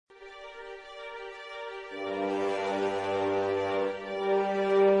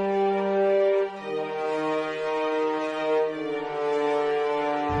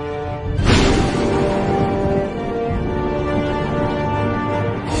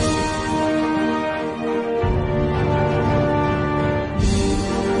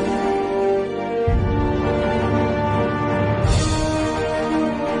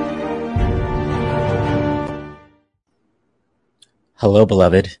Hello,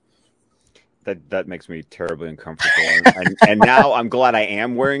 beloved. That makes me terribly uncomfortable, and now I'm glad I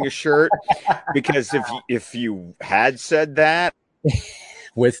am wearing a shirt because if you had said that,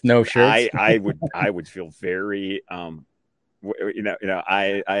 With no shirts. I would feel very I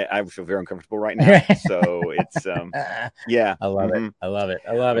would feel very uncomfortable right now. So it's I yeah. love it. Hmm. I love it.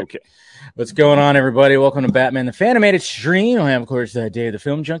 I love it. Okay. What's going on, everybody? Welcome to Batman the Fanimated stream. I am, of course, Dave the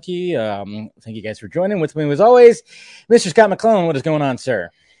Film Junkie. Thank you guys for joining. With me, as always, Mr. Scott McClellan. What is going on, sir?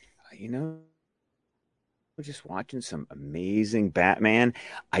 You know, just watching some amazing Batman.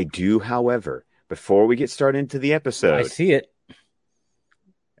 I do, however, before we get started into the I episode, see it.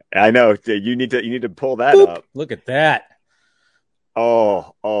 I know you need to pull that Boop. up. Look at that.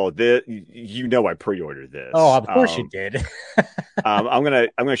 Oh, I pre-ordered Oh, this. of course you did. I'm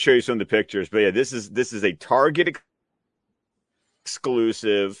gonna show you some of the pictures, but yeah, this is a Target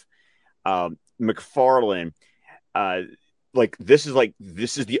exclusive. McFarlane, uh, this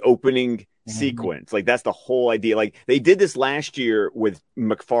is the opening sequence. Like that's the whole idea. Like they did this last year with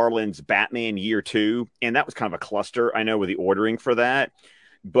McFarlane's Batman Year Two, and that was kind of a cluster. I know with the ordering for that,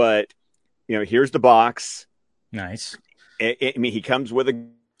 but here's the box. Nice. I mean, he comes with a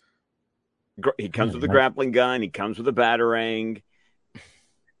grappling gun. He comes with a batarang.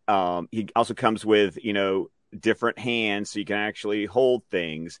 He also comes with different hands, so you can actually hold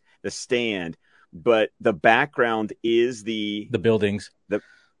things. The stand, but the background is The buildings.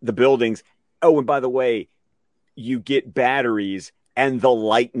 the buildings. Oh, and by the way, you get batteries and the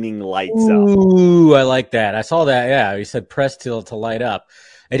lightning lights up. Ooh, I like that. I saw that. Yeah, he said press to light up.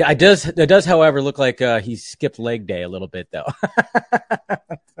 It does, however, look like he skipped leg day a little bit, though.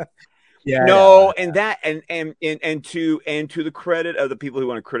 Yeah. No, and that and to the credit of the people who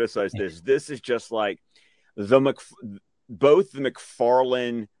want to criticize this is just like both the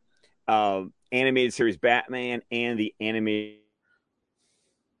McFarlane animated series Batman and the animated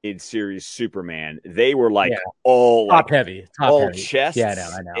series Superman. They were like all top heavy, all heavy. chests. Yeah,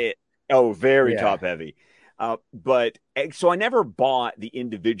 I know. Very top heavy. But so I never bought the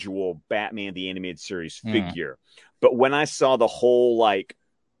individual Batman the animated series figure. But when I saw the whole like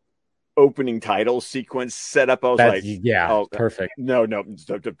opening title sequence set up, I was perfect. No,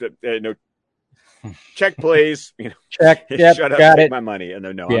 check, please. Check. Yep, shut up. Got take it. my money. And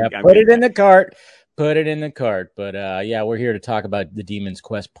then no, Yeah, I'm put it in the cart. Put it in the cart. But we're here to talk about the Demon's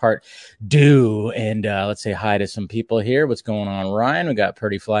Quest Part 2. And let's say hi to some people here. What's going on, Ryan? We got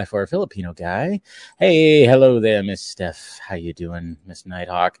Pretty Fly for a Filipino guy. Hey, hello there, Miss Steph. How you doing, Miss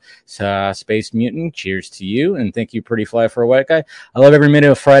Nighthawk? Space Mutant, cheers to you. And thank you, Pretty Fly for a White Guy. I love every minute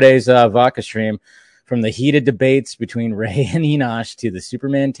of Friday's Vodka stream. From the heated debates between Ray and Enosh to the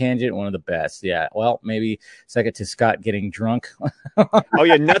Superman tangent, one of the best. Yeah, well, maybe second to Scott getting drunk. Oh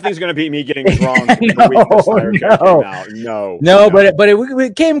yeah, nothing's gonna beat me getting drunk. No, but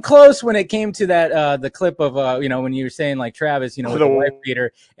it came close when it came to that the clip of when you were saying like Travis, with the wife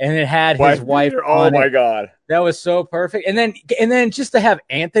beater, and it had his wife. Oh my god. That was so perfect. And then just to have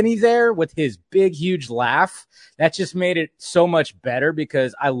Anthony there with his big, huge laugh, that just made it so much better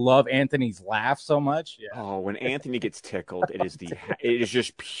because I love Anthony's laugh so much. Yeah. Oh, when Anthony gets tickled, it is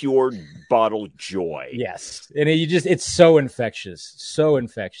just pure bottled joy. Yes. And it's so infectious. So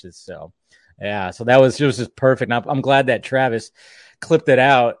infectious. So yeah. So it was just perfect. And I'm glad that Travis clipped it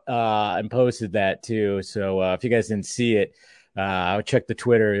out and posted that too. So if you guys didn't see it, I'll check the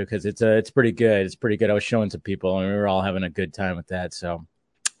Twitter because it's pretty good. It's pretty good. I was showing to people and we were all having a good time with that. So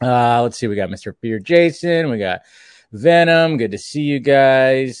let's see. We got Mr. Fear Jason. We got Venom. Good to see you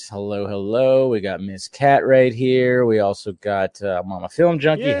guys. Hello. We got Miss Cat right here. We also got Mama Film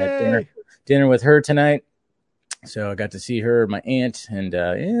Junkie. Yay! Had dinner with her tonight. So I got to see her, my aunt, and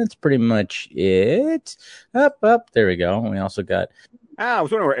that's pretty much it. Up. There we go. We also got. I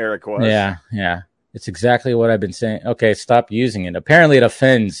was wondering where Eric was. Yeah. It's exactly what I've been saying. Okay, stop using it. Apparently it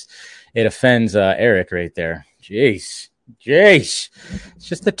offends Eric right there. Jeez. It's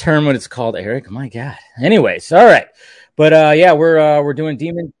just the term when it's called Eric. My God. Anyways, all right. But we're doing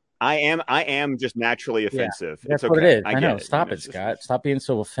Demon. I am just naturally offensive. Yeah, that's it's okay. what it is. I know. It. Stop it, Scott. Stop being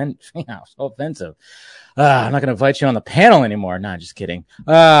so offensive. So offensive. I'm not going to invite you on the panel anymore. Nah, just kidding.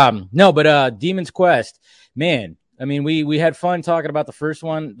 But Demon's Quest, man. I mean, we had fun talking about the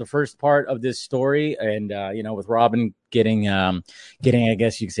first part of this story, and with Robin getting, I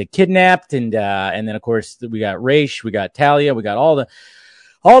guess you could say, kidnapped, and then of course we got Raish, we got Talia, we got all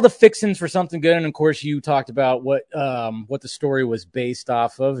the fixins for something good, and of course you talked about what the story was based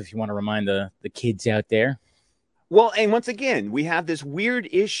off of. If you want to remind the kids out there. Well, and once again, we have this weird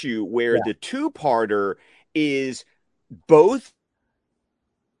issue where the two-parter is both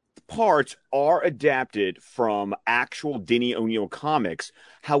parts are adapted from actual Denny O'Neil comics.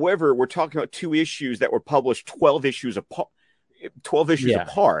 However, we're talking about 2 issues that were published 12 issues apart. 12 issues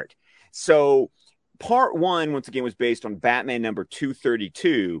apart. So part 1, once again, was based on Batman number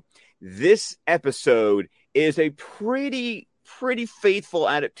 232. This episode is a pretty faithful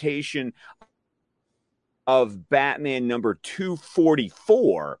adaptation of Batman number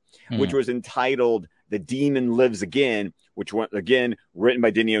 244, which was entitled The Demon Lives Again, which was, again, written by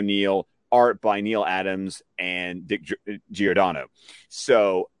Denny O'Neil, art by Neil Adams and Dick Giordano.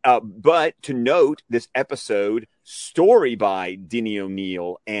 So, but to note, this episode, story by Denny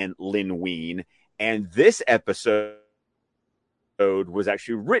O'Neil and Len Wein, and this episode was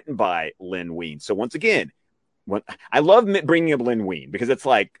actually written by Len Wein. So once again, I love bringing up Len Wein because it's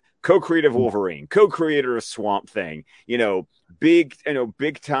like co-creator of Wolverine, co-creator of Swamp Thing, big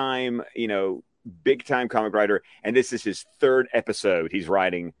time comic writer. And this is his 3rd episode he's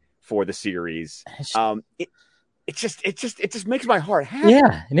writing for the series. It just makes my heart happy.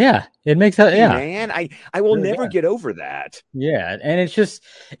 Yeah. It makes that. Yeah, man. I will never get over that. Yeah, and it's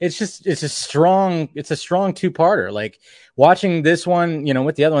a strong 2-parter. Like watching this one,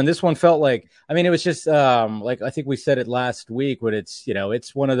 with the other one, this one felt like, it was just like I think we said it last week, but it's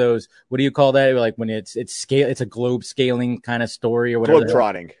it's one of those, what do you call that? Like when it's a globe scaling kind of story or whatever.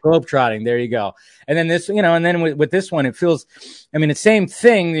 Globe trotting. There you go. And then this, and then with this one, it feels, the same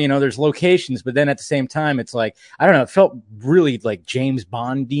thing. There's locations, but then at the same time, it's like, I don't know, it felt really like James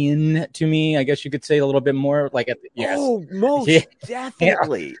Bondian to me, I guess you could say, a little bit more like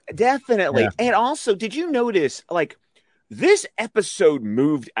definitely. Yeah. And also, did you notice, like, this episode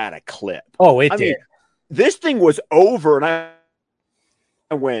moved at a clip? Oh, it did. This thing was over, and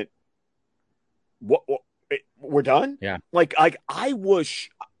I went, "What? We're done?" Yeah. Like I was.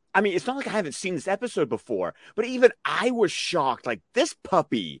 It's not like I haven't seen this episode before, but even I was shocked. Like, this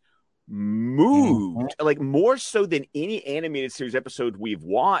puppy moved, like, more so than any animated series episode we've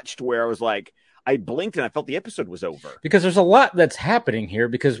watched, where I was like, I blinked and I felt the episode was over. Because there's a lot that's happening here,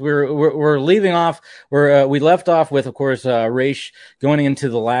 because we're leaving off where we left off with, of course, Ra's going into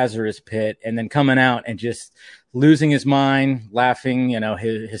the Lazarus pit and then coming out and just losing his mind, laughing,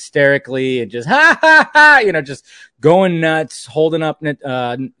 hysterically, and just ha ha ha, just going nuts, holding up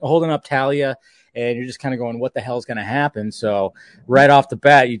Talia. And you're just kind of going, what the hell's going to happen? So right off the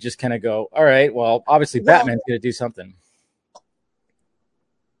bat, you just kind of go, all right, well, obviously Batman's going to do something.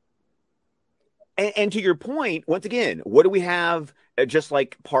 And to your point, once again, what do we have? Just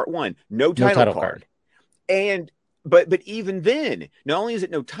like part 1, no title card. And but even then, not only is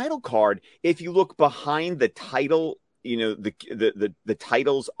it no title card, if you look behind the title, the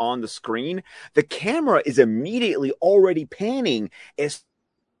titles on the screen, the camera is immediately already panning as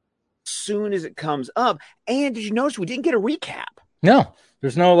soon as it comes up. And did you notice we didn't get a recap? No,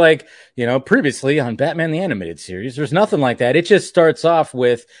 there's no, previously on Batman the Animated Series, there's nothing like that. It just starts off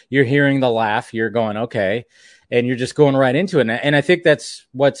with, you're hearing the laugh, you're going, okay, and you're just going right into it. And I think that's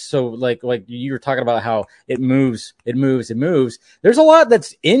what's so, like you were talking about how it moves. There's a lot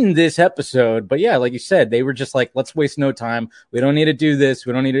that's in this episode, but yeah, like you said, they were just like, let's waste no time. We don't need to do this.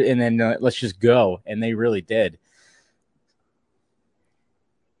 We don't need to, and then let's just go. And they really did.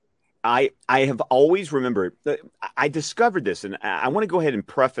 I have always remembered, I discovered this, and I want to go ahead and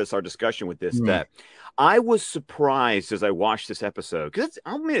preface our discussion with this, that I was surprised as I watched this episode, because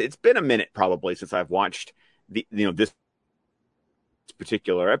it's been a minute probably since I've watched this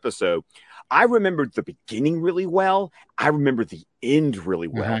particular episode. I remembered the beginning really well. I remember the end really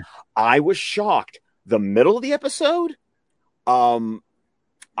well. I was shocked. The middle of the episode,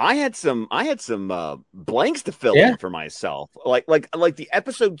 I had some blanks to fill in for myself. Like the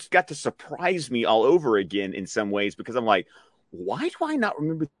episode got to surprise me all over again in some ways, because I'm like, why do I not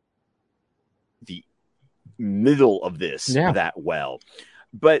remember the middle of this that well?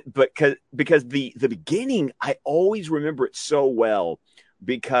 But because the beginning, I always remember it so well,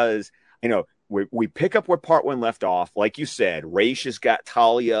 because we pick up where part 1 left off. Like you said, Ra's has got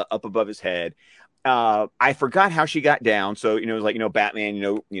Talia up above his head. I forgot how she got down. So, it was like, Batman,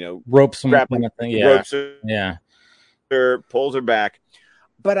 ropes her, pulls her back.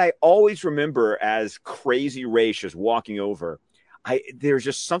 But I always remember, as crazy Ra's is walking over, there's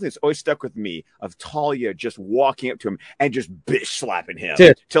just something that's always stuck with me of Talia just walking up to him and just bitch slapping him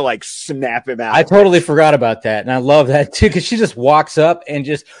to like snap him out. I totally forgot about that. And I love that too, because she just walks up and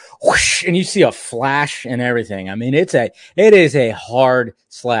just whoosh, and you see a flash and everything. It is a hard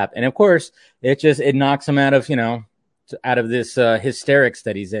slap. And of course, it knocks him out of, out of this hysterics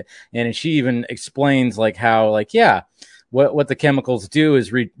that he's in. And she even explains how what the chemicals do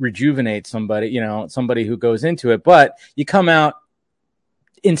is rejuvenate somebody, somebody who goes into it. But you come out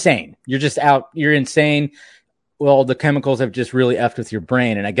insane. You're just out. You're insane. Well, the chemicals have just really effed with your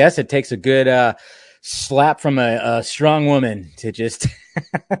brain. And I guess it takes a good slap from a strong woman to just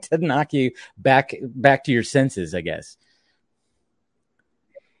to knock you back to your senses, I guess.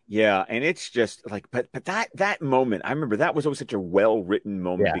 Yeah, and it's just like, but that moment, I remember that was always such a well-written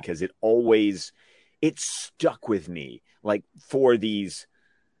moment because it stuck with me like for these,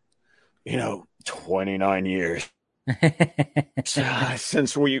 29 years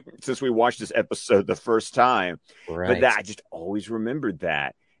since we watched this episode the first time. Right. But that I just always remembered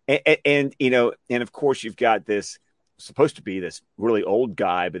that. And of course you've got this supposed to be this really old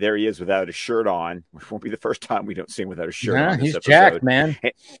guy, but there he is without a shirt on, which won't be the first time we don't see him without a shirt on. He's episode. Jacked, man.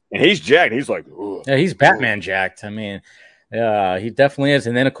 And he's jacked. He's like, yeah, he's Batman jacked. I mean, he definitely is.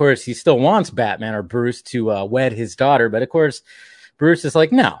 And then, of course, he still wants Batman or Bruce to wed his daughter. But, of course, Bruce is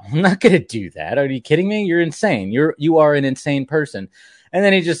like, no, I'm not going to do that. Are you kidding me? You're insane. You are an insane person. And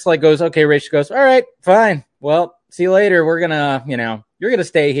then he just like goes, okay, Rachel goes, all right, fine. Well, see you later. We're going to, you're going to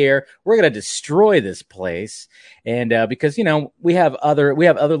stay here. We're going to destroy this place. And because, we have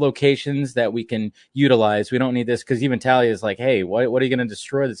other locations that we can utilize. We don't need this because even Talia is like, hey, what are you going to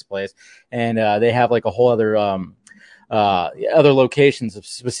destroy this place? And they have like a whole other locations,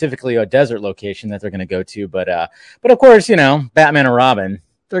 specifically a desert location that they're going to go to. But of course, Batman and Robin,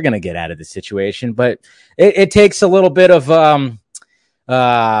 they're going to get out of the situation. But it takes a little bit of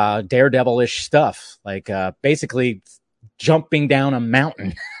Daredevil-ish stuff, like basically jumping down a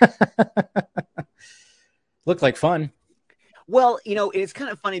mountain. Looked like fun. Well, it's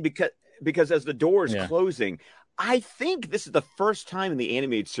kind of funny because as the door is closing, I think this is the first time in the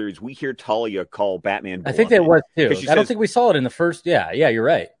animated series we hear Talia call Batman beloved. I think that was too. I don't think we saw it in the first. Yeah, you're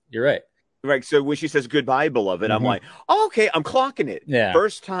right. Right. So when she says goodbye, beloved, I'm like, oh, okay, I'm clocking it. Yeah.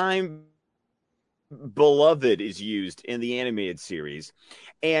 First time beloved is used in the animated series.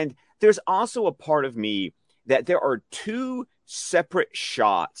 And there's also a part of me that there are two separate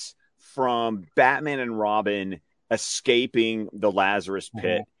shots from Batman and Robin escaping the Lazarus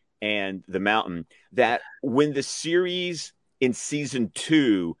pit and the mountain that when the series in season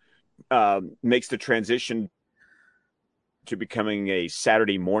 2 makes the transition to becoming a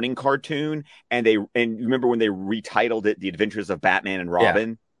Saturday morning cartoon, and remember when they retitled it The Adventures of Batman and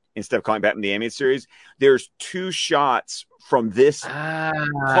Robin instead of calling Batman the animated series, there's two shots from this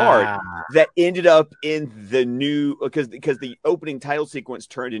part that ended up in the new because the opening title sequence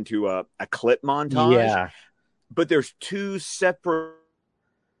turned into a clip montage. Yeah. But there's two separate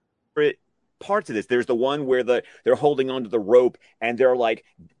parts of this. There's the one where they're holding onto the rope and they're like,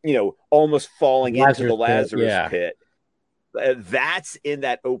 almost falling into the Lazarus pit. That's in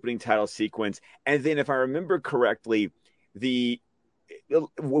that opening title sequence. And then if I remember correctly,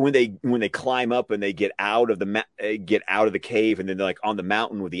 when they climb up and they get out of the cave and then they're like on the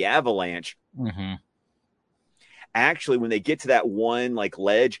mountain with the avalanche. Mm-hmm. Actually, when they get to that one like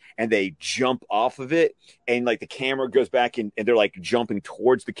ledge and they jump off of it and like the camera goes back and they're like jumping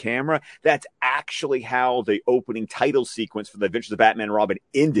towards the camera, that's actually how the opening title sequence for the Adventures of Batman and Robin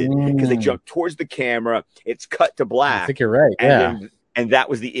ended, because they jumped towards the camera. It's cut to black. I think you're right. And that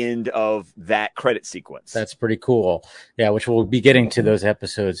was the end of that credit sequence. That's pretty cool. Yeah, which we'll be getting to those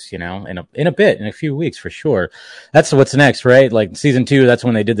episodes, in a few weeks for sure. That's what's next, right? Like season 2, that's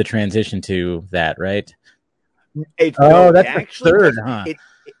when they did the transition to that, right? That's actually, the third, huh?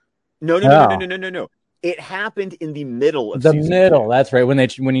 No. It happened in the middle of the middle. 2. That's right. When they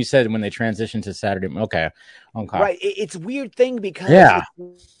transitioned to Saturday. Okay. Right. It's a weird thing because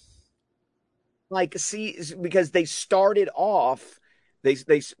because they started off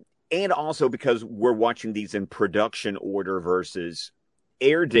and also because we're watching these in production order versus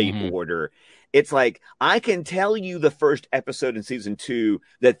air date order. It's like I can tell you the first episode in season 2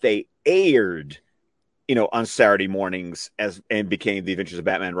 that they aired on Saturday mornings and became The Adventures of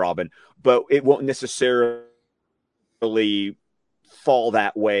Batman and Robin, but it won't necessarily fall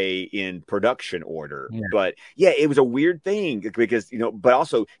that way in production order. Yeah. But it was a weird thing because, but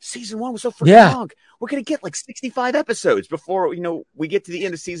also season 1 was so freaking long. We're going to get like 65 episodes before, we get to the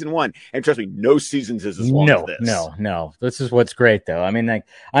end of season 1. And trust me, no seasons is as long as this. No. This is what's great though. I mean, like,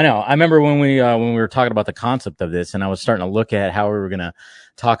 I know, I remember when we were talking about the concept of this and I was starting to look at how we were going to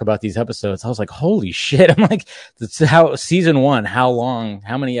talk about these episodes. I was like, holy shit. I'm like, that's how season 1,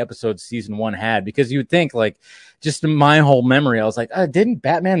 how many episodes season 1 had, because you would think like, just in my whole memory, I was like, didn't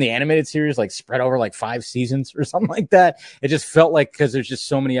Batman the animated series like spread over like 5 seasons or something like that? It just felt like because there's just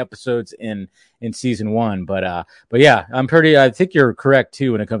so many episodes in season 1. But yeah, I think you're correct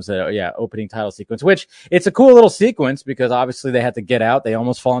too when it comes to opening title sequence, which it's a cool little sequence because obviously they had to get out. They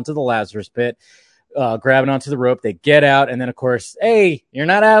almost fall into the Lazarus pit. grabbing onto the rope. They get out, and then of course, hey, you're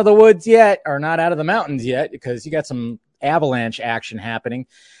not out of the woods yet, or not out of the mountains yet, because you got some avalanche action happening.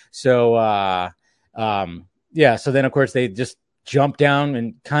 So so then of course they just jump down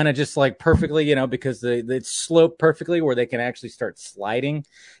and kind of just like perfectly, because it's sloped perfectly where they can actually start sliding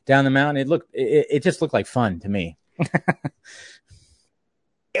down the mountain. It just looked like fun to me.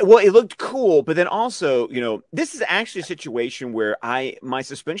 Well, it looked cool, but then also, this is actually a situation where my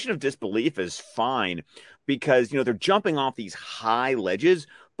suspension of disbelief is fine because, they're jumping off these high ledges,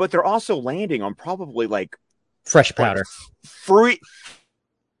 but they're also landing on probably like fresh powder,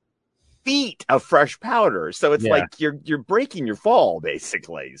 feet of fresh powder. So it's like you're breaking your fall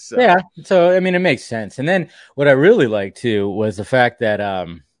basically. So. Yeah. So, I mean, it makes sense. And then what I really liked too was the fact that,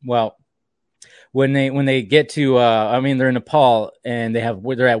 when they get to, they're in Nepal and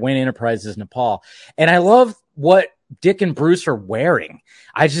they're at Wayne Enterprises, Nepal. And I love what Dick and Bruce are wearing.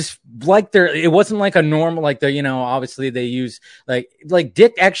 I just like it wasn't like a normal, like obviously they use like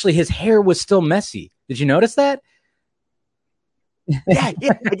Dick, actually his hair was still messy. Did you notice that? Yeah,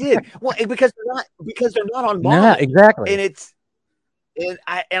 I did. Well, because they're not on Mars. Yeah, exactly. And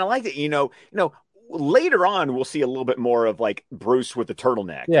I like that, later on, we'll see a little bit more of like Bruce with the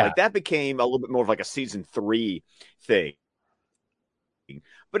turtleneck. Yeah. Like that became a little bit more of like a season 3 thing.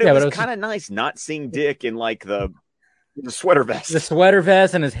 But it was kind of nice not seeing Dick in like the sweater vest. The sweater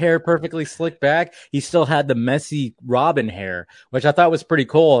vest and his hair perfectly slicked back. He still had the messy Robin hair, which I thought was pretty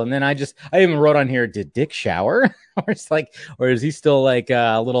cool. And then I even wrote on here, did Dick shower? or is he still like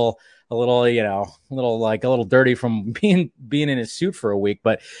a little dirty from being in his suit for a week.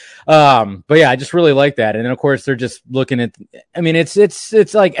 But yeah, I just really like that. And then of course they're just looking at,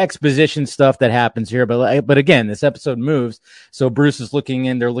 it's like exposition stuff that happens here. But again, this episode moves. So Bruce is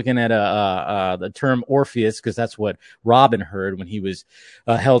they're looking at the term Orpheus, because that's what Robin heard when he was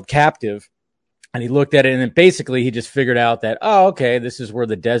held captive. And he looked at it, and then basically he just figured out that, okay, this is where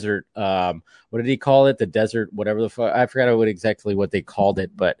the desert, what did he call it? The desert, whatever the fuck. I forgot what they called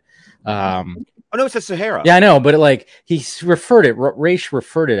it, but oh no, it's the Sahara. Yeah, I know, but he referred it. Raish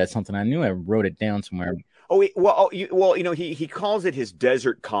referred it as something. I knew I wrote it down somewhere. He calls it his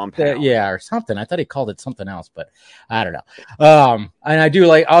desert compound. Or something. I thought he called it something else, but I don't know. And I do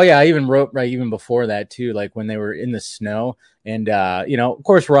I even wrote even before that too, like when they were in the snow, and of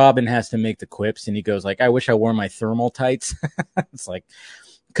course Robin has to make the quips, and he goes like, "I wish I wore my thermal tights." It's like,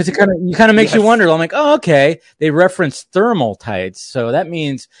 because it kind of makes you wonder. I'm like, oh, okay, they reference thermal tights, so that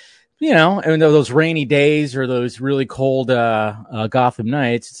means. And those rainy days or those really cold Gotham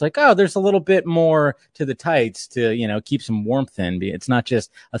nights, it's like, there's a little bit more to the tights to, keep some warmth in. It's not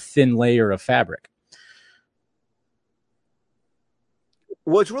just a thin layer of fabric.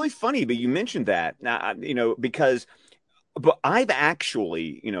 Well, it's really funny, but you mentioned that, because but I've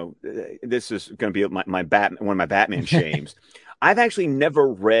actually, this is going to be one of my Batman shames. I've actually never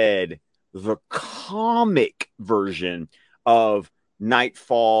read the comic version of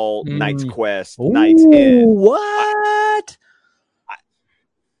Nightfall, Knight's Quest, Knight's End. What?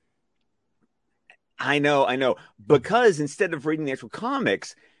 I know. Because instead of reading the actual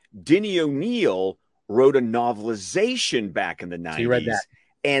comics, Denny O'Neil wrote a novelization back in the 90s. So you read that?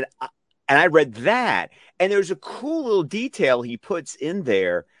 And I read that. And there's a cool little detail he puts in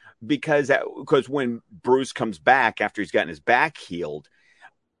there because when Bruce comes back after he's gotten his back healed,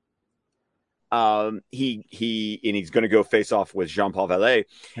 he's going to go face off with Jean-Paul Vallée.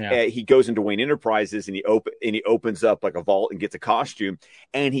 Yeah. He goes into Wayne Enterprises and he opens up like a vault and gets a costume,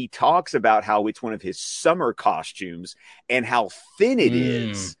 and he talks about how it's one of his summer costumes and how thin it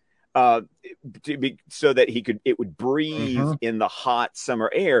is, so that it would breathe in the hot summer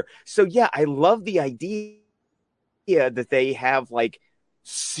air. So yeah, I love the idea that they have like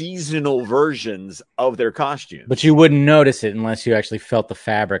seasonal versions of their costumes, but you wouldn't notice it unless you actually felt the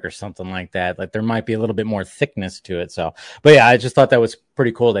fabric or something like that. Like there might be a little bit more thickness to it. So, but yeah, I just thought that was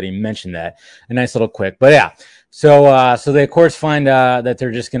pretty cool that he mentioned that. A nice little quick, but yeah. So they of course find that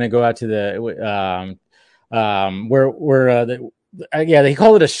they're just going to go out to the they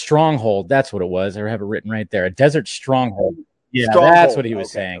call it a stronghold. That's what it was. I have it written right there, a desert stronghold. Yeah, stronghold. That's what he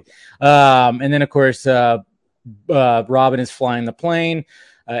was saying. And then of course. Robin is flying the plane.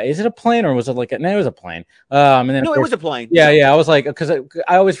 Is it a plane or was it it was a plane? And then it was a plane. Yeah. I was like, because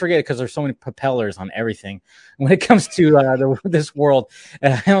I always forget because there's so many propellers on everything when it comes to this world.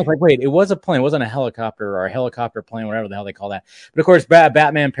 And I was like, wait, it was a plane. It wasn't a helicopter or a helicopter plane, whatever the hell they call that. But of course,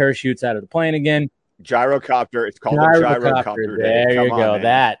 Batman parachutes out of the plane again. Gyrocopter. It's called a gyrocopter. There you go.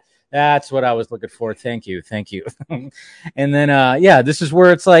 Man. That's what I was looking for. Thank you. And then, this is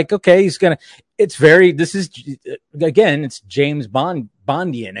where it's like, okay, it's James Bond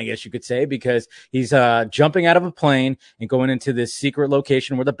Bondian, I guess you could say, because he's jumping out of a plane and going into this secret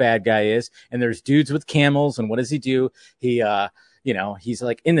location where the bad guy is, and there's dudes with camels, and what does he do? He he's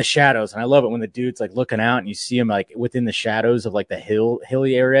like in the shadows, and I love it when the dude's like looking out and you see him like within the shadows of like the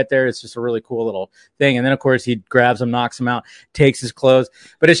hilly area right there. It's just a really cool little thing. And then of course he grabs him, knocks him out, takes his clothes.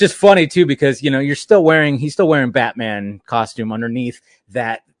 But it's just funny too, because he's still wearing Batman costume underneath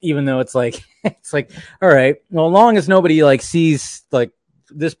that, even though it's like it's like, all right, well, as long as nobody like sees like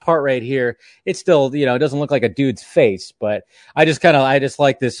this part right here, it's still, it doesn't look like a dude's face. But I just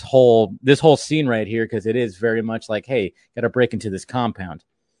like this whole scene right here, because it is very much like, hey, gotta break into this compound.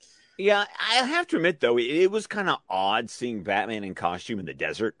 Yeah, I have to admit though, it was kind of odd seeing Batman in costume in the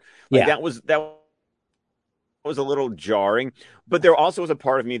desert. Like that was a little jarring. But there also was a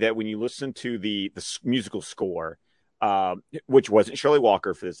part of me that when you listen to the musical score, which wasn't Shirley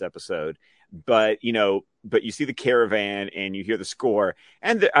Walker for this episode, but you see the caravan and you hear the score,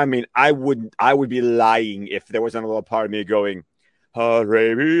 and I would be lying if there wasn't a little part of me going,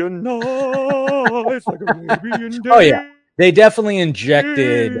 Arabian Nights, like Arabian Days. Oh yeah, they definitely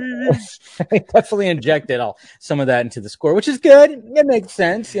injected some of that into the score, which is good. It makes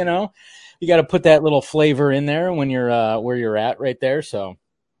sense, you got to put that little flavor in there when you're where you're at right there. So,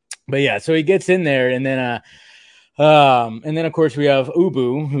 but yeah, so he gets in there, and then of course we have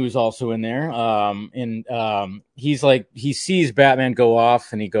Ubu, who's also in there. He's like, he sees Batman go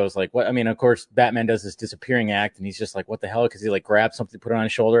off and he goes like, what? I mean, of course Batman does this disappearing act and he's just like, what the hell? Cause he like grabbed something, put it on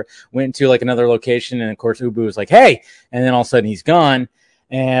his shoulder, went to like another location. And of course Ubu is like, hey, and then all of a sudden he's gone.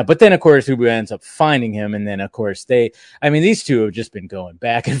 But then of course Ubu ends up finding him. And then of course these two have just been going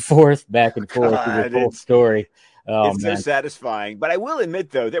back and forth through the whole story. It's so satisfying. But I will admit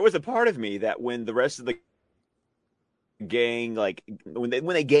though, there was a part of me that when the rest of the gang, like when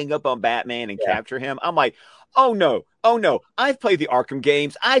they gang up on Batman and capture him, I'm like, oh no, I've played the Arkham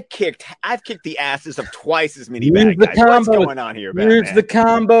games. I've kicked the asses of twice as many bad guys. What's going on here, Batman? Use the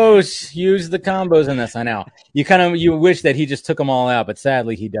combos in this. I know you wish that he just took them all out, but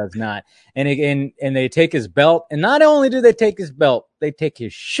sadly he does not. And they take his belt, and not only do they take his belt, they take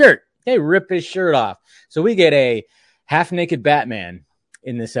his shirt. They rip his shirt off, so we get a half naked Batman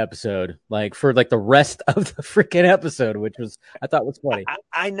in this episode, like for like the rest of the freaking episode, which I thought was funny.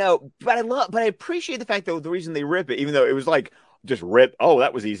 I know, but I appreciate the fact though, the reason they rip it, even though it was like just rip. Oh,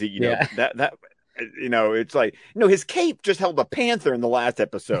 that was easy. That it's like, his cape just held a panther in the last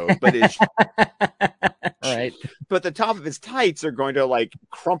episode, but right. But the top of his tights are going to like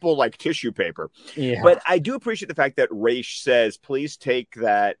crumple like tissue paper. Yeah. But I do appreciate the fact that Ra's says, please take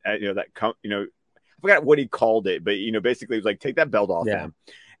that, I forgot what he called it, but basically it was like, take that belt off him.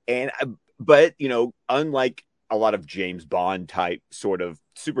 And but unlike a lot of James Bond type sort of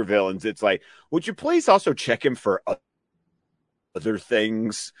supervillains, it's like, would you please also check him for other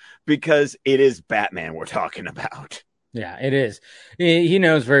things, because it is Batman we're talking about. Yeah, it is. He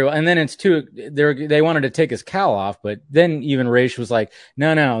knows very well. And then it's too, they wanted to take his cowl off, but then even Ra's was like,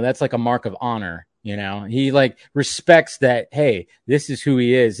 no, that's like a mark of honor. He like respects that. Hey, this is who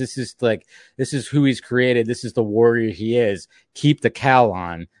he is. This is who he's created. This is the warrior he is. Keep the cowl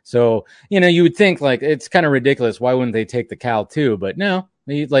on. So, you would think like it's kind of ridiculous. Why wouldn't they take the cowl too? But no,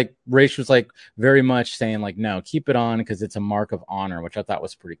 Ra's was like very much saying like, no, keep it on because it's a mark of honor, which I thought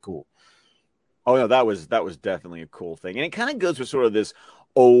was pretty cool. Oh no, that was definitely a cool thing. And it kind of goes with sort of this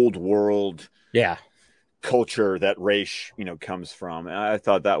old world. Yeah. Culture that Ra's, comes from. And I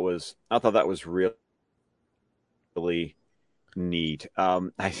thought that was really, really neat.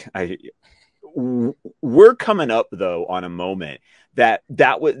 We're coming up though on a moment that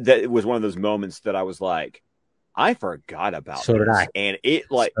was one of those moments that I was like, I forgot about. So did I. And it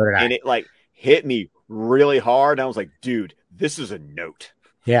hit me really hard. And I was like, dude, this is a note.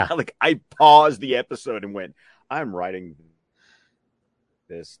 Yeah. Like I paused the episode and went, I'm writing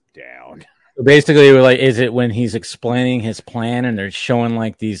this down. Basically, like, is it when he's explaining his plan and they're showing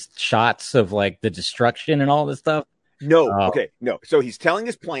like these shots of like the destruction and all this stuff? No. Okay. No. So he's telling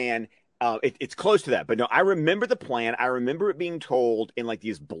his plan. It's close to that, but no, I remember the plan. I remember it being told in like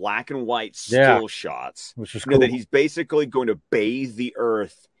these black and white still shots, which was cool. That he's basically going to bathe the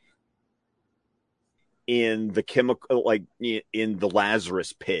earth in the chemical, like in the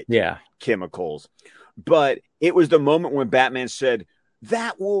Lazarus pit. Yeah. Chemicals. But it was the moment when Batman said,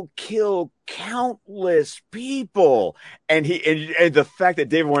 that will kill countless people. And the fact that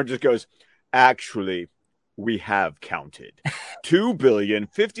David Warner just goes, actually, we have counted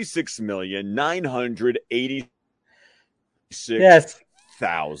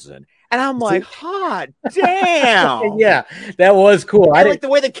 2,056,986,000. And I'm like, hot damn. Yeah, that was cool. I like the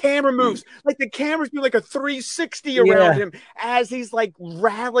way the camera moves. Like the camera's doing like a 360 around him as he's like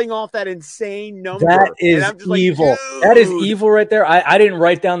rattling off that insane number. That is and I'm just evil. Like, that is evil right there. I didn't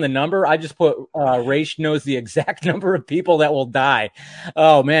write down the number. I just put Raish knows the exact number of people that will die.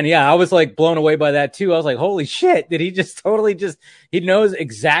 Oh man, yeah, I was like blown away by that too. I was like, holy shit, did he just totally he knows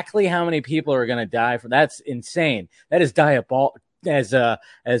exactly how many people are gonna die for that's insane. That is diabolical. As a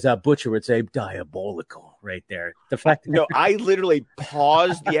Butcher would say, diabolical right there. The fact no, I literally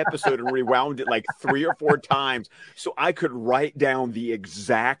paused the episode and rewound it like 3 or 4 times so I could write down the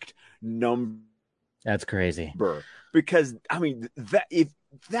exact number. That's crazy. Because I mean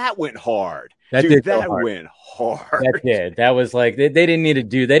that went hard. That went hard. That did. That was like they didn't need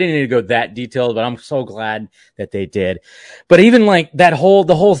to go that detailed, but I'm so glad that they did. But even like the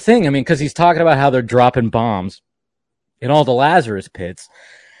whole thing, I mean, because he's talking about how they're dropping bombs in all the Lazarus pits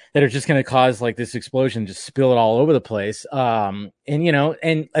that are just going to cause like this explosion, just spill it all over the place. And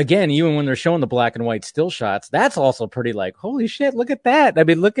again, even when they're showing the black and white still shots, that's also pretty like, holy shit, look at that. I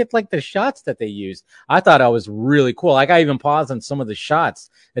mean, look at like the shots that they used. I thought that was really cool. Like I even paused on some of the shots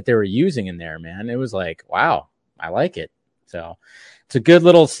that they were using in there, man. It was like, wow, I like it. So it's a good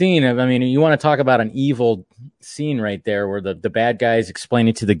little scene. I mean, you want to talk about an evil scene right there where the bad guy is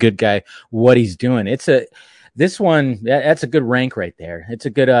explaining to the good guy what he's doing. This one, that's a good rank right there. It's a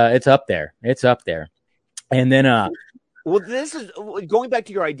good, it's up there. It's up there. And then, well, this is going back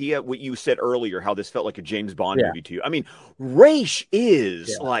to your idea, what you said earlier, how this felt like a James Bond movie to you. I mean, Raish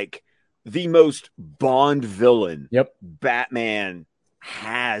is like the most Bond villain Batman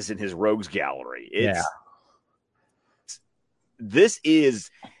has in his rogues gallery. This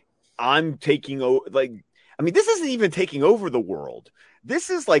is, I'm taking over, like, I mean, this isn't even taking over the world. This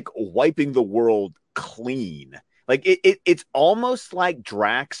is like wiping the world clean. Like it's almost like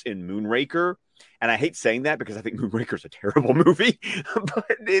Drax in Moonraker. And I hate saying that because I think Moonraker is a terrible movie,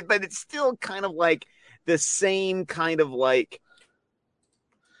 but it's still kind of like the same kind of like,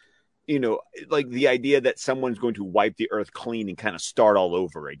 like the idea that someone's going to wipe the earth clean and kind of start all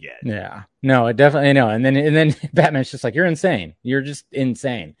over again. Yeah, no, I definitely know. And then Batman's just like, you're insane. You're just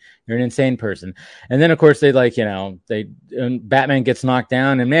insane. You're an insane person. And then of course they like, Batman gets knocked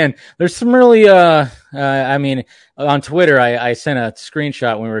down and man, there's some really, I mean, on Twitter, I sent a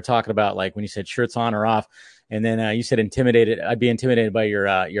screenshot when we were talking about like when you said shirts on or off. And then you said intimidated. I'd be intimidated by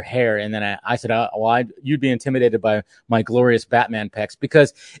your hair. And then I said, you'd be intimidated by my glorious Batman pecs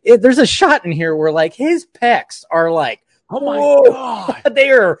because there's a shot in here where like his pecs are like, oh my God, they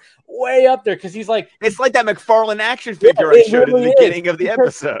are way up there because he's like, it's like that McFarlane action figure I showed at the beginning of the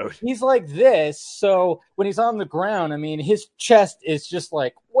episode. He's like this. So when he's on the ground, I mean, his chest is just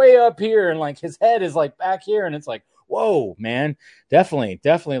like way up here and like his head is like back here. And it's like, whoa, man, definitely.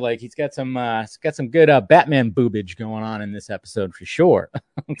 Like he's got some good Batman boobage going on in this episode for sure.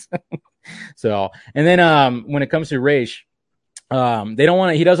 So, and then when it comes to Raish, he doesn't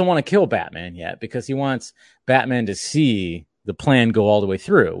want to kill Batman yet because he wants Batman to see the plan go all the way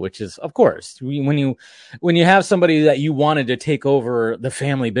through, which is, of course, when you have somebody that you wanted to take over the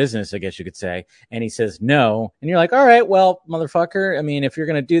family business, I guess you could say, and he says no, and you're like, all right, well, motherfucker, I mean, if you're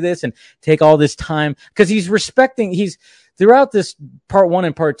going to do this and take all this time, because he's throughout this part 1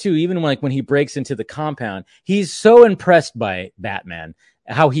 and part 2, even when he breaks into the compound, he's so impressed by Batman,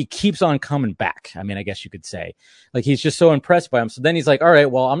 how he keeps on coming back. I mean, I guess you could say, like, he's just so impressed by him. So then he's like, all right,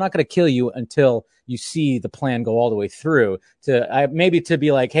 well, I'm not going to kill you until you see the plan go all the way through to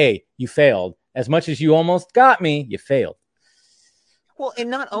be like, hey, you failed. As much as you almost got me, you failed. Well, and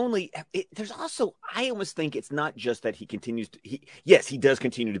not only, there's also, I almost think it's not just that he does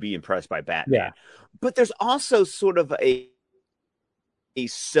continue to be impressed by Batman, but there's also sort of a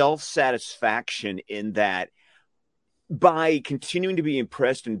self-satisfaction in that by continuing to be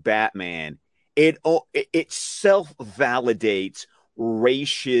impressed in Batman, it self-validates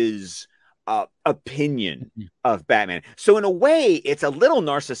Raish's opinion of Batman. So in a way, it's a little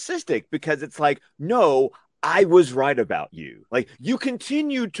narcissistic because it's like, no, I was right about you. Like, you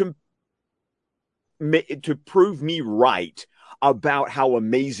continue to prove me right about how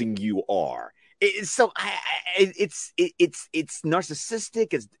amazing you are. It's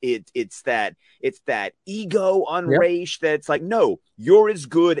narcissistic. It's that ego on Raish that's like, no, you're as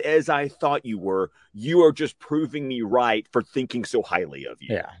good as I thought you were. You are just proving me right for thinking so highly of you.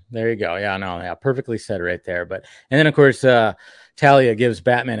 Yeah, there you go. Yeah, perfectly said right there. And then of course, Talia gives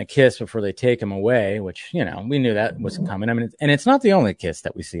Batman a kiss before they take him away, which, we knew that was coming. I mean, and it's not the only kiss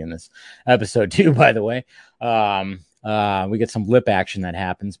that we see in this episode too, by the way. We get some lip action that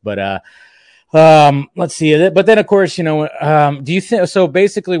happens, but Let's see. But then, of course, do you think so?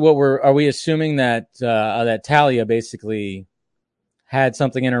 Basically, are we assuming that that Talia basically had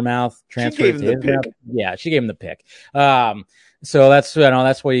something in her mouth, transferred it to his mouth? Yeah, she gave him the pick. So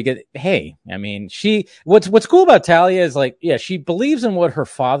that's where you get. Hey, I mean, what's cool about Talia is like, yeah, she believes in what her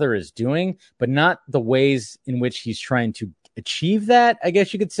father is doing, but not the ways in which he's trying to achieve that. I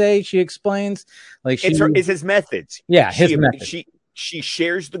guess you could say. She explains like it's his methods. Yeah, his methods. She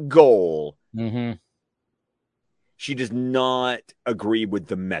shares the goal. Mm-hmm. She does not agree with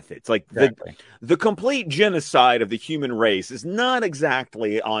the methods. Like the complete genocide of the human race is not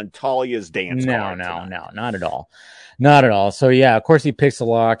exactly on Talia's dance card. No, not at all. Not at all. So yeah, of course he picks the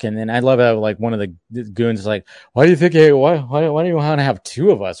lock, and then I love how like one of the goons is like, "Why do you think? Hey, why do you want to have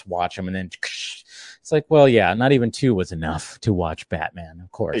two of us watch him?" And then it's like, well, yeah, not even two was enough to watch Batman.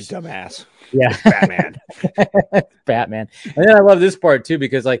 Of course, hey, dumbass. Yeah, Batman. Batman. And then I love this part too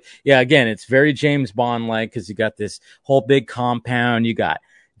because, like, yeah, again, it's very James Bond like because you got this whole big compound, you got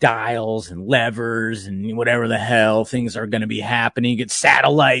dials and levers and whatever the hell things are going to be happening. You get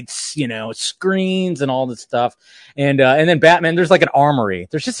satellites, screens and all this stuff. And then Batman, there's like an armory.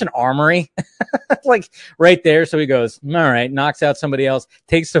 There's just an armory like right there. So he goes, all right, knocks out somebody else,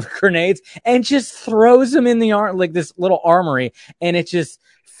 takes the grenades and just throws them in the like this little armory. And it's just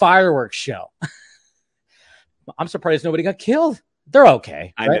fireworks show. I'm surprised nobody got killed. They're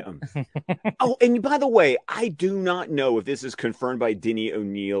okay. Right? I know. Oh, and by the way, I do not know if this is confirmed by Denny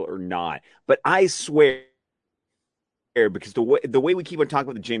O'Neil or not, but I swear, because the way we keep on talking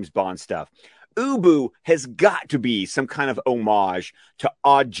about the James Bond stuff, Ubu has got to be some kind of homage to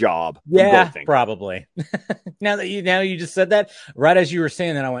Odd Job. Yeah, probably. Now you just said that, right as you were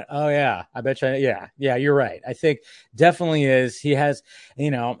saying that, I went, oh yeah, I bet you. Yeah, you're right. I think definitely is. He has,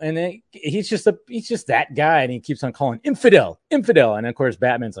 and then he's just that guy, and he keeps on calling infidel, and of course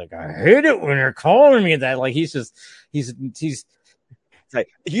Batman's like, I hate it when you're calling me that. Like he's like,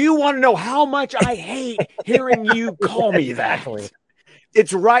 you want to know how much I hate hearing you call me that. Exactly.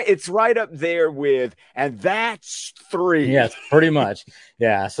 It's right up there with, and that's 3. Yes, pretty much.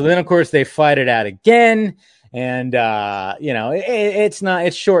 Yeah. So then, of course, they fight it out again, and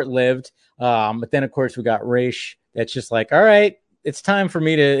it's short lived. But then, of course, we got Raish. That's just like, all right, it's time for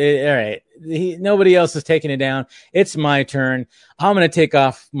me to. All right, nobody else is taking it down. It's my turn. I'm gonna take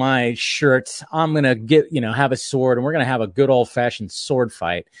off my shirt. I'm gonna have a sword, and we're gonna have a good old fashioned sword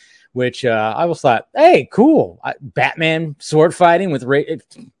fight. Which I was thought, hey, cool. Batman sword fighting with Ray.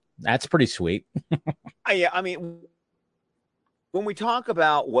 That's pretty sweet. Yeah, I mean, when we talk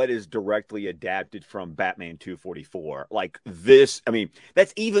about what is directly adapted from Batman 244, like this, I mean,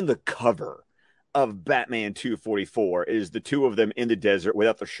 that's even the cover of Batman 244 is the two of them in the desert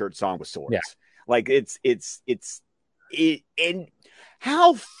without their shirts on with swords. Yeah. Like it's and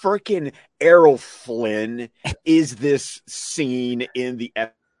how freaking Errol Flynn is this scene in the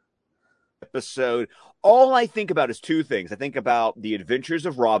episode? All I think about is two things. I think about the Adventures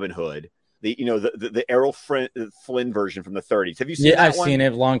of Robin Hood, the Errol Flynn version from the 30s. Have you seen that? Yeah, I've seen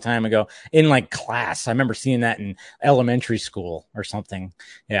it a long time ago in like class. I remember seeing that in elementary school or something.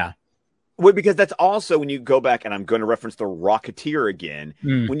 Yeah. Well, because that's also when you go back, and I'm going to reference the Rocketeer again.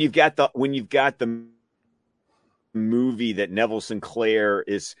 When you've got the movie that Neville Sinclair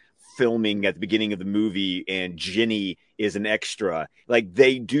is filming at the beginning of the movie, and Ginny is an extra. Like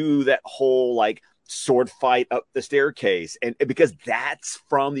they do that whole like sword fight up the staircase, and because that's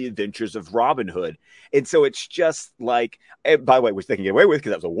from the Adventures of Robin Hood, and so it's just like. And by the way, which they can get away with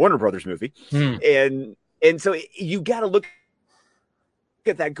because that was a Warner Brothers movie, and so you got to look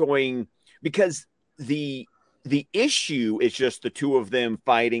at that going, because the issue is just the two of them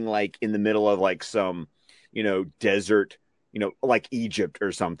fighting like in the middle of like some desert, like Egypt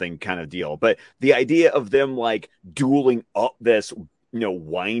or something kind of deal. But the idea of them like dueling up this,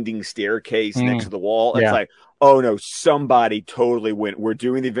 winding staircase next to the wall, it's like, oh no, somebody totally went. We're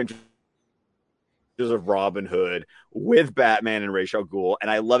doing the Adventures of Robin Hood with Batman and Ra's al Ghul,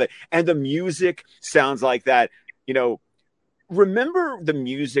 and I love it. And the music sounds like that. Remember the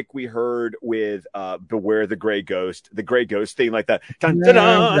music we heard with Beware the Grey Ghost thing, like that.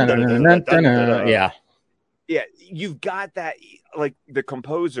 Yeah. Yeah, you've got that, like the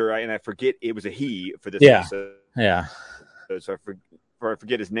composer, and I forget, it was a he for this episode. Yeah. So I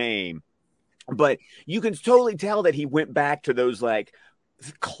forget his name. But you can totally tell that he went back to those like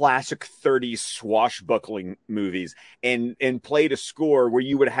classic 30s swashbuckling movies and played a score where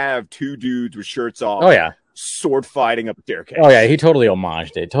you would have two dudes with shirts off. Oh, yeah. Sword fighting up a staircase. Oh yeah, he totally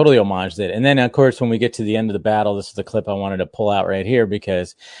homaged it. And then of course when we get to the end of the battle, this is the clip I wanted to pull out right here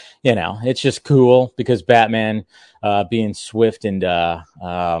because it's just cool because Batman being swift and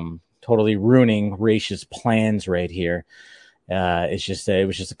totally ruining Raish's plans right here. It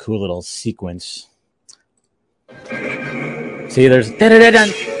was just a cool little sequence. See, there's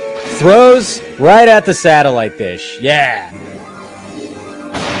throws right at the satellite dish. Yeah.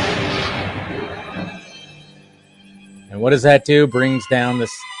 And what does that do? Brings down the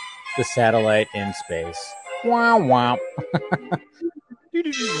satellite in space. Wow, wow.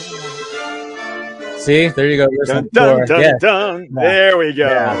 See, there you go. Dun, dun, dun, yeah. Dun. Yeah. There we go.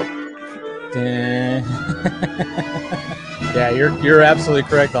 Yeah, yeah, you're absolutely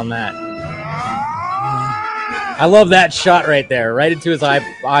correct on that. I love that shot right there, right into his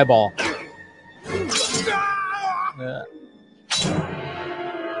eyeball. Yeah.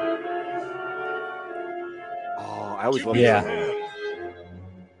 Oh, I always love that.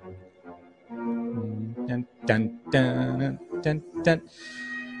 Dun, dun, dun, dun, dun.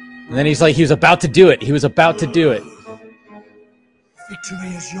 And then he was about to do it. He was about to do it. Victory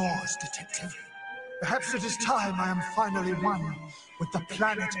is yours, detective. Perhaps it is time I am finally one with the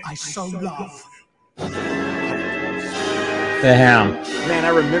planet I so love. The Ham. Man, I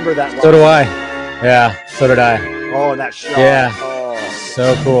remember that line. So do I. Yeah, so did I. Oh, that shot. Yeah. Oh.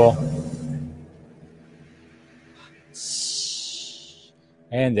 So cool.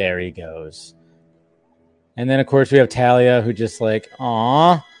 And there he goes. And then, of course, we have Talia, who just like,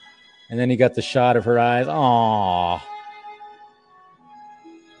 aw. And then you got the shot of her eyes. Aw.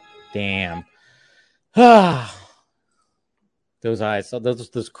 Damn. Those eyes. So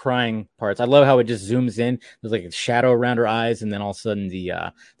those crying parts. I love how it just zooms in. There's like a shadow around her eyes, and then all of a sudden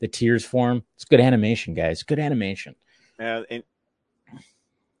the tears form. It's good animation, guys. Good animation. And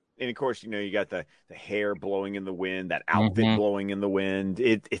of course, you got the hair blowing in the wind, that outfit blowing in the wind.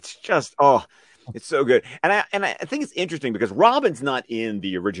 It's just it's so good. And I think it's interesting because Robin's not in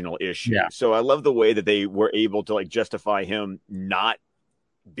the original issue. Yeah. So I love the way that they were able to like justify him not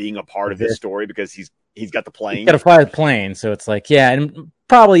being a part of this story because he's got the plane. He's got to fly the plane, so it's like, yeah, and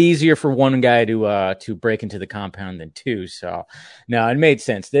probably easier for one guy to break into the compound than two. So no, it made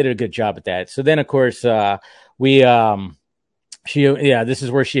sense. They did a good job at that. So then of course this is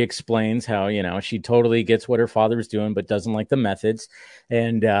where she explains how, she totally gets what her father was doing, but doesn't like the methods.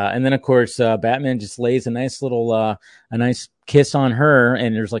 And then of course, Batman just lays a nice little, a nice kiss on her.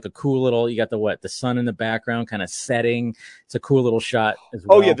 And there's like a cool little, you got the sun in the background kind of setting. It's a cool little shot as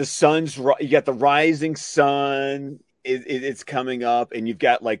well. Oh yeah. You got the rising sun. It's coming up and you've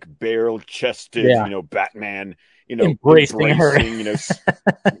got like barrel chested, Batman, embracing her.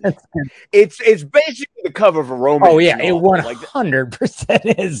 It's basically the cover of a romance. Oh yeah, it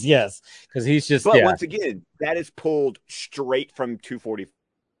 100% is, yes, because he's just. But once again, that is pulled straight from 244.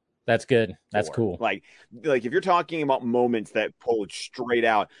 That's good. That's cool. Like if you're talking about moments that pulled straight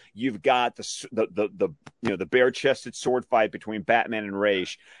out, you've got the bare chested sword fight between Batman and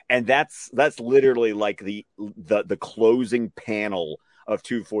Ra's, and that's literally like the closing panel of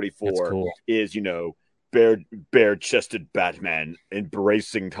 244. That's cool. Is bare chested Batman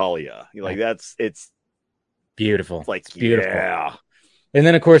embracing Talia. It's beautiful. It's like, it's beautiful. Yeah. And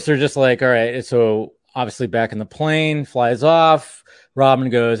then of course they're just like, all right, so obviously back in the plane, flies off. Robin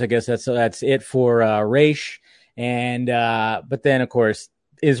goes, I guess that's it for Ra's. And but then of course,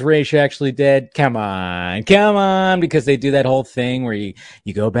 is Ra's actually dead? Come on, because they do that whole thing where you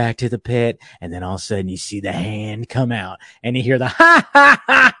go back to the pit and then all of a sudden you see the hand come out and you hear the ha ha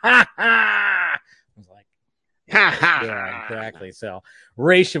ha ha ha. I was like, yeah, exactly. So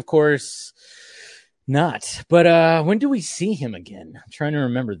Ra's, of course, not. But when do we see him again? I'm trying to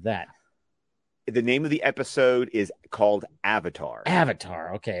remember that. The name of the episode is called Avatar.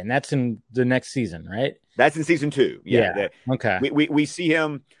 Avatar, okay, and that's in the next season, right? That's in season 2. Yeah. Okay. We see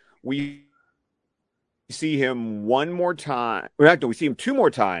him. We see him one more time. We see him 2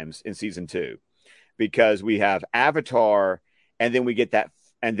 more times in season 2 because we have Avatar, and then we get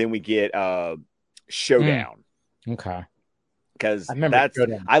Showdown. Okay. Because I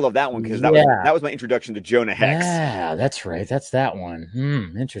love that one because that was my introduction to Jonah Hex. Yeah, that's right. That's that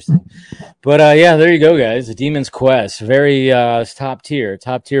one. Interesting. But there you go, guys. The Demon's Quest, very top tier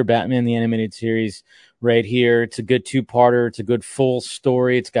Batman the Animated Series right here. It's a good 2-parter. It's a good full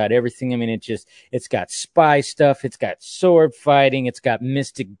story. It's got everything. I mean, it's got spy stuff. It's got sword fighting. It's got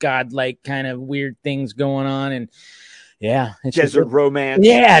mystic, godlike kind of weird things going on, and yeah, desert romance.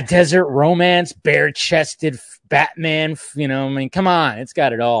 Yeah, desert romance, bare-chested Batman. Come on, it's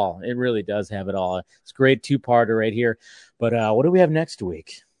got it all. It really does have it all. It's a great 2-parter right here. But what do we have next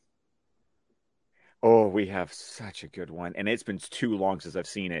week? Oh, we have such a good one, and it's been too long since I've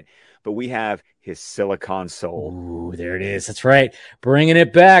seen it. But we have his Silicon Soul. Ooh, there it is. That's right, bringing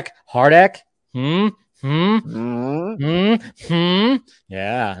it back. Hardak. Yeah,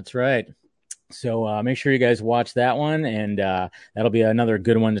 that's right. So make sure you guys watch that one, and that'll be another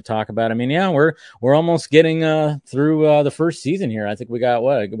good one to talk about. I mean, yeah, we're almost getting through the first season here. I think we got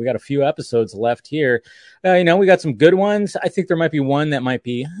a few episodes left here. We got some good ones. I think there might be one that might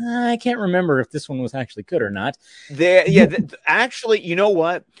be I can't remember if this one was actually good or not. Actually, you know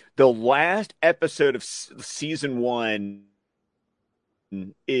what? The last episode of season 1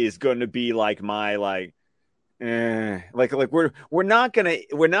 is going to be like my we're not gonna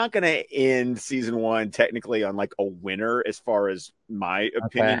end season 1 technically on like a winner as far as my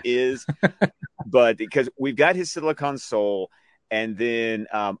opinion is, but because we've got his Silicon Soul, and then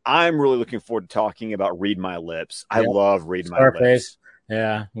I'm really looking forward to talking about Read My Lips. I love Read My Lips.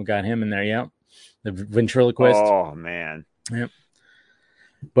 Yeah, we got him in there. Yep, the ventriloquist. Oh man. Yep.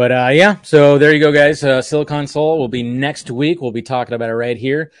 But so there you go, guys. Silicon Soul will be next week. We'll be talking about it right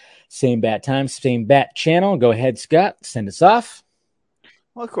here. Same bat time, same bat channel. Go ahead, Scott. Send us off.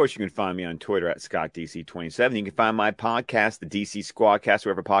 Well, of course, you can find me on Twitter at ScottDC27. You can find my podcast, the DC Squadcast,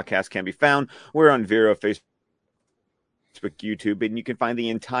 wherever podcasts can be found. We're on Vero, Facebook, YouTube, and you can find the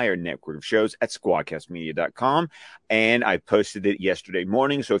entire network of shows at squadcastmedia.com. And I posted it yesterday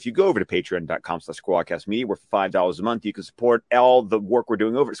morning. So if you go over to patreon.com/squadcastmedia, where for $5 a month, you can support all the work we're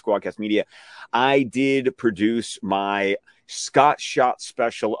doing over at Squadcast Media. I did produce my Scott Shot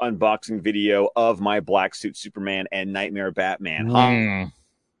special unboxing video of my Black Suit Superman and Nightmare Batman.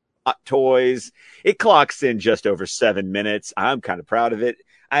 Hot toys. It clocks in just over 7 minutes. I'm kind of proud of it.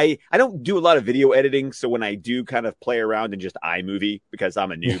 I don't do a lot of video editing, so when I do kind of play around in just iMovie, because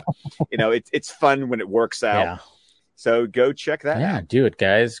I'm a noob, it's fun when it works out. Yeah. So go check that out. Yeah, do it,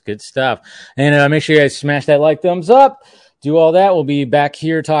 guys. Good stuff. And make sure you guys smash that like, thumbs up. Do all that. We'll be back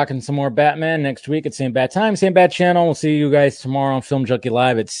here talking some more Batman next week at same bat time, same bat channel. We'll see you guys tomorrow on Film Junkie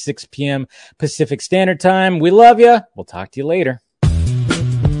Live at 6 p.m. Pacific Standard Time. We love you. We'll talk to you later.